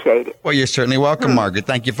appreciate it. Well, you're certainly welcome, Margaret.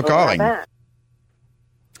 Thank you for calling.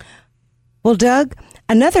 Well, Doug,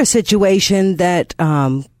 another situation that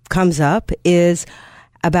comes up is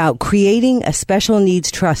about creating a special needs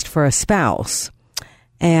trust for a spouse.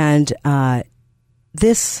 And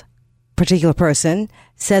this particular person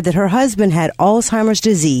said that her husband had Alzheimer's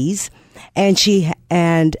disease and she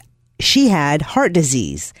had heart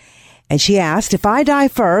disease. And she asked, if I die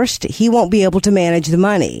first, he won't be able to manage the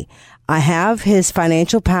money. I have his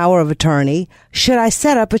financial power of attorney. Should I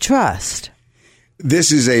set up a trust?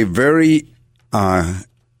 This is a very,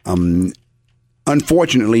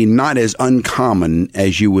 unfortunately, not as uncommon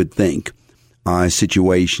as you would think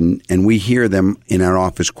situation, and we hear them in our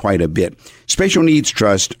office quite a bit. Special needs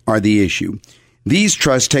trusts are the issue. These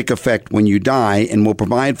trusts take effect when you die and will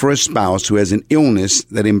provide for a spouse who has an illness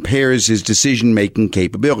that impairs his decision-making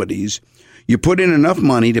capabilities. You put in enough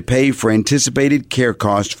money to pay for anticipated care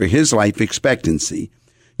costs for his life expectancy.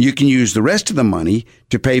 You can use the rest of the money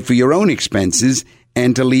to pay for your own expenses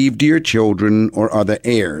and to leave to your children or other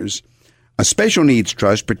heirs. A special needs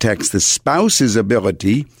trust protects the spouse's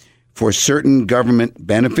ability for certain government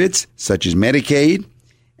benefits, such as Medicaid,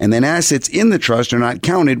 and then assets in the trust are not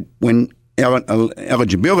counted when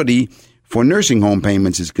eligibility for nursing home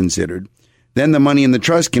payments is considered. Then the money in the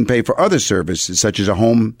trust can pay for other services, such as a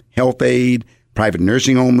home health aide, private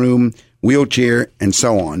nursing home room, wheelchair, and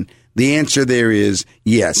so on. The answer there is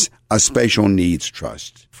yes, a special needs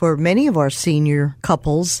trust. For many of our senior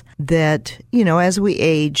couples that, as we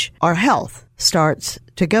age, our health starts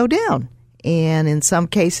to go down. And in some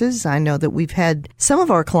cases, I know that we've had some of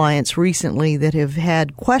our clients recently that have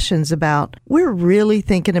had questions about, we're really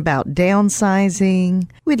thinking about downsizing.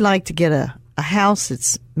 We'd like to get a house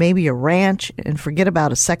that's maybe a ranch and forget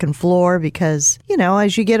about a second floor because,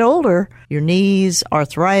 as you get older, your knees,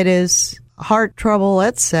 arthritis, heart trouble,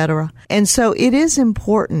 etc. And so it is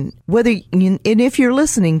important, and if you're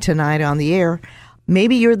listening tonight on the air,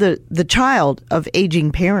 maybe you're the child of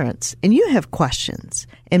aging parents and you have questions.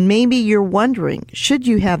 And maybe you're wondering, should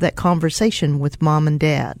you have that conversation with mom and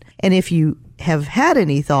dad? And if you have had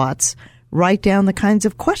any thoughts, write down the kinds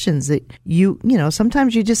of questions that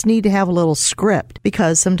sometimes you just need to have a little script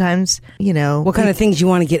because sometimes, what kind of things you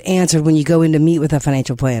want to get answered when you go in to meet with a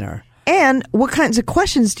financial planner. And what kinds of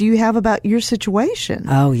questions do you have about your situation?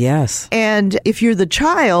 Oh, yes. And if you're the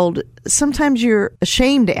child, sometimes you're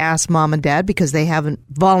ashamed to ask mom and dad because they haven't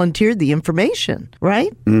volunteered the information,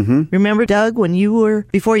 right? Mm-hmm. Remember, Doug,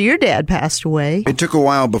 before your dad passed away? It took a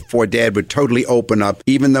while before Dad would totally open up,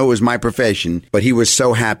 even though it was my profession. But he was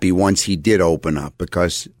so happy once he did open up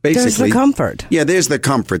because basically... There's the comfort. Yeah, there's the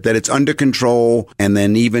comfort that it's under control. And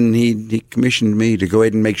then even he commissioned me to go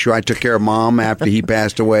ahead and make sure I took care of Mom after he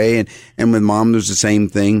passed away. And with Mom, there's the same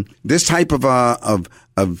thing. This type of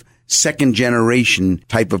second generation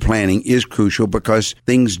type of planning is crucial because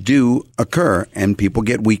things do occur and people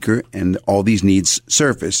get weaker and all these needs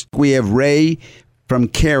surface. We have Ray from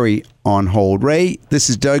Cary on hold. Ray, this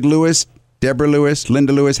is Doug Lewis, Deborah Lewis,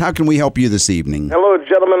 Linda Lewis. How can we help you this evening? Hello,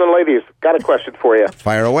 gentlemen and ladies. Got a question for you.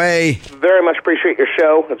 Fire away. Very much appreciate your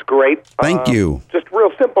show. It's great. Thank you. Just a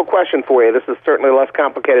real simple question for you. This is certainly less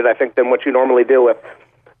complicated, I think, than what you normally deal with.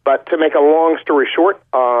 But to make a long story short,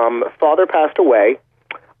 father passed away.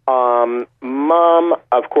 Mom,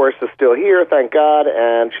 of course, is still here, thank God,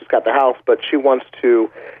 and she's got the house, but she wants to,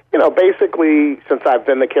 basically, since I've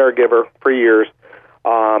been the caregiver for years,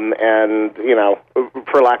 and,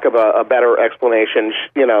 for lack of a better explanation,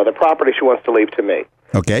 the property she wants to leave to me.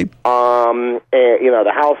 Okay. And,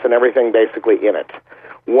 the house and everything basically in it.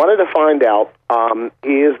 Wanted to find out,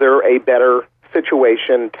 is there a better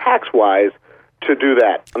situation tax-wise to do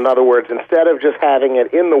that? In other words, instead of just having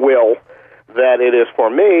it in the will that it is for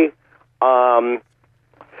me,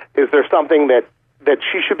 is there something that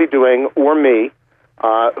she should be doing, or me,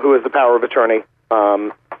 who is the power of attorney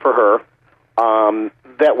for her,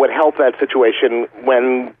 that would help that situation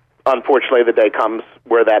when, unfortunately, the day comes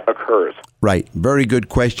where that occurs? Right. Very good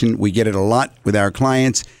question. We get it a lot with our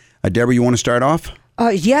clients. Deborah, you want to start off?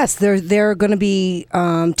 Yes, there are going to be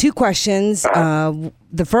two questions.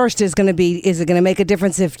 The first is going to be, is it going to make a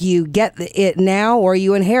difference if you get it now or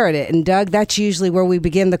you inherit it? And Doug, that's usually where we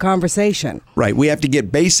begin the conversation. Right. We have to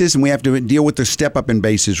get basis and we have to deal with the step-up in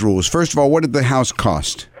basis rules. First of all, what did the house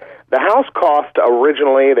cost? The house cost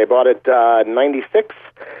originally, they bought it $96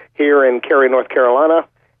 here in Cary, North Carolina.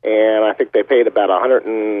 And I think they paid about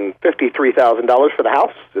 $153,000 for the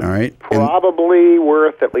house. It's all right. Probably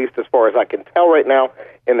worth, at least as far as I can tell right now,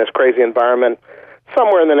 in this crazy environment,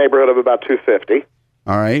 somewhere in the neighborhood of about $250,000.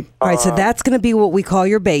 All right. All right, so that's going to be what we call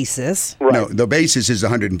your basis. Right. No, the basis is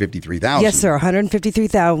 $153,000. Yes, sir.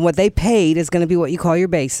 $153,000. What they paid is going to be what you call your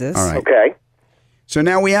basis. All right. Okay. So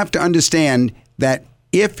now we have to understand that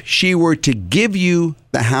if she were to give you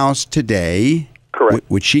the house today, Correct.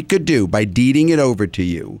 which she could do by deeding it over to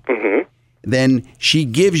you, then she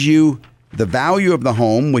gives you the value of the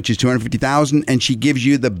home, which is $250,000, and she gives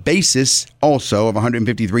you the basis also of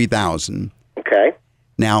 $153,000. Okay.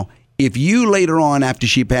 Now, if you later on, after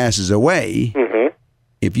she passes away,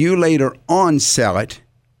 if you later on sell it,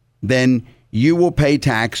 then you will pay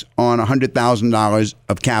tax on $100,000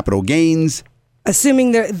 of capital gains.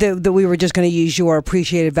 Assuming that we were just going to use your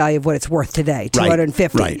appreciated value of what it's worth today,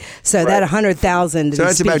 $250,000. Right. So that $100,000. So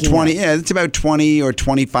that's about $20,000. Yeah, it's about $20,000 or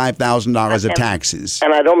 $25,000 of taxes.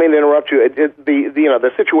 And I don't mean to interrupt you.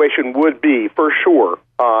 The situation would be for sure,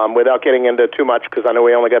 without getting into too much, because I know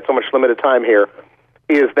we only got so much limited time here,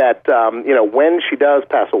 is that when she does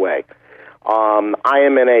pass away, I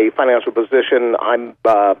am in a financial position. I'm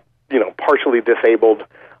partially disabled.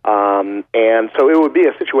 And so it would be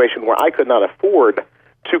a situation where I could not afford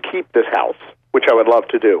to keep this house, which I would love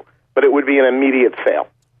to do, but it would be an immediate sale.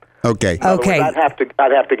 Okay. I'd have to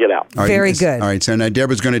get out. All right, Very good. All right. So now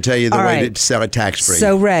Deborah's going to tell you the All way right. to sell it tax free.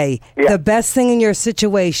 So Ray, the best thing in your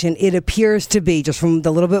situation, it appears to be, just from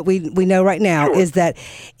the little bit we know right now, is that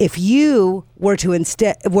if you were to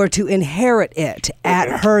inherit it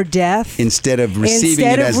at her death, instead of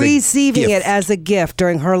receiving it as a gift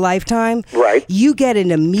during her lifetime, right, you get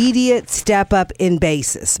an immediate step up in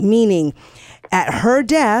basis, meaning at her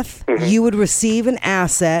death, you would receive an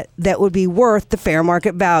asset that would be worth the fair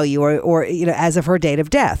market value, or as of her date of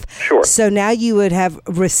death. Sure. So now you would have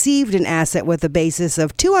received an asset with a basis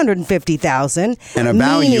of $250,000 and a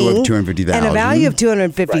value of $250,000. And a value of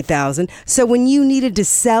 $250,000. Right. So when you needed to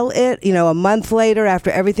sell it, a month later after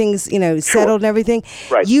everything's settled and everything,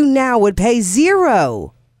 you now would pay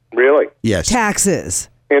zero. Really? Yes. Taxes.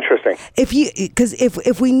 Interesting.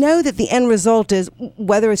 If we know that the end result is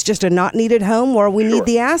whether it's just a not needed home or we need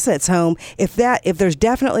the assets home, if there's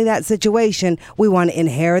definitely that situation, we want to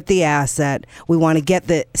inherit the asset. We want to get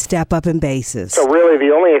the step up in basis. So really,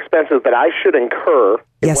 the only expenses that I should incur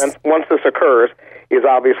once this occurs is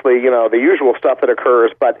obviously the usual stuff that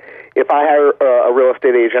occurs. But if I hire a real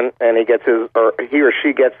estate agent and he or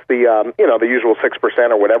she gets the the usual 6%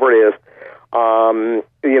 or whatever it is,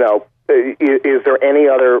 is there any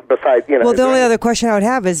other besides, Well, the only other question I would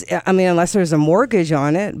have is, unless there's a mortgage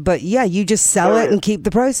on it, but yeah, you just sell it and keep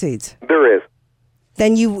the proceeds. There is.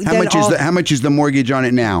 Then you. How much is the mortgage on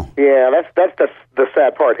it now? Yeah, that's the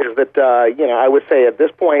sad part is that I would say at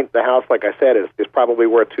this point the house, like I said, is probably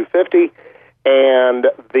worth $250,000, and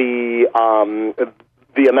the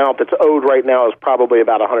amount that's owed right now is probably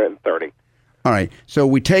about $130,000. All right, so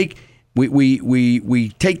we take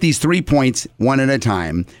these 3 points one at a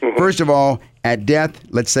time. First of all, at death,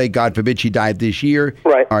 let's say, God forbid, she died this year.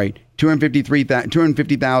 Right. All right,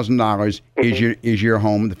 $250,000 is your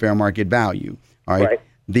home, the fair market value. All right.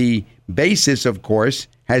 The basis, of course,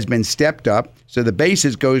 has been stepped up. So the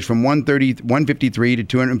basis goes from $153,000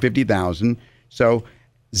 to $250,000. So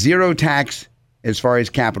zero tax as far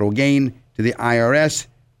as capital gain to the IRS.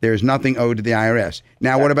 There's nothing owed to the IRS.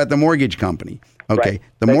 Now, what about the mortgage company? Okay,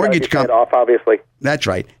 the mortgage company off, obviously. That's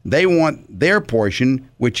right. They want their portion,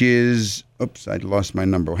 which is I lost my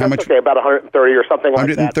number. How much? Okay, about $130,000 or something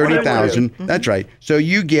like that. $130,000. That's right. So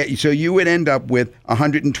you would end up with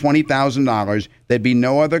 $120,000. There'd be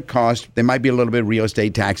no other cost. There might be a little bit of real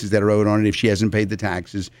estate taxes that are owed on it if she hasn't paid the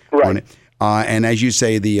taxes on it. And as you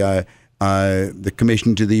say, the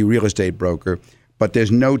commission to the real estate broker. But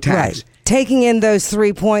there's no tax. Right. Taking in those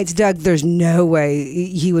 3 points, Doug, there's no way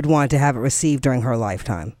he would want to have it received during her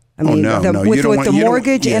lifetime. With the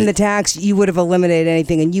mortgage and the tax, you would have eliminated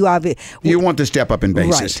anything, and you want the step up in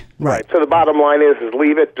basis. Right. So the bottom line is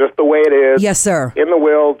leave it just the way it is. Yes, sir. In the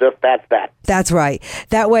will, just that's that. That's right.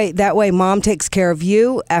 That way, Mom takes care of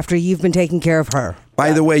you after you've been taking care of her.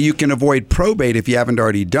 By the way, you can avoid probate if you haven't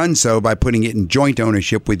already done so by putting it in joint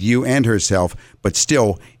ownership with you and herself, but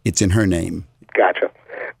still, it's in her name. Gotcha.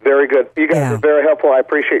 Very good. You guys are very helpful. I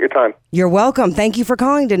appreciate your time. You're welcome. Thank you for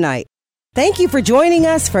calling tonight. Thank you for joining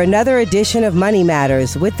us for another edition of Money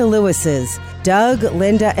Matters with the Lewises, Doug,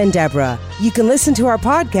 Linda, and Deborah. You can listen to our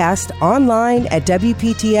podcast online at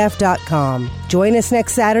WPTF.com. Join us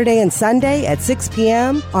next Saturday and Sunday at 6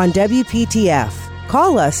 p.m. on WPTF.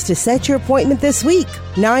 Call us to set your appointment this week.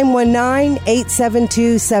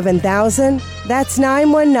 919-872-7000. That's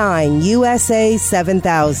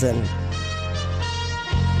 919-USA-7000.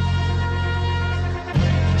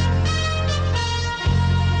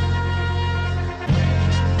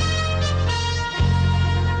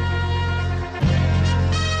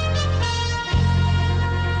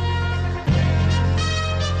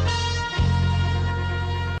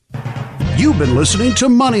 You've been listening to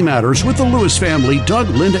Money Matters with the Lewis family, Doug,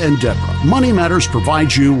 Linda, and Deborah. Money Matters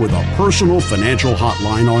provides you with a personal financial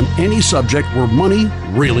hotline on any subject where money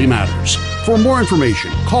really matters. For more information,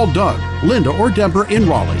 call Doug, Linda, or Deborah in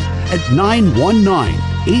Raleigh at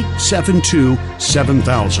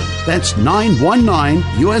 919-872-7000. That's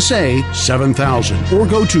 919-USA-7000. Or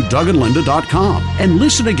go to DougAndLinda.com and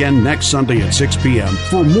listen again next Sunday at 6 p.m.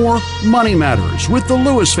 for more Money Matters with the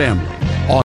Lewis family.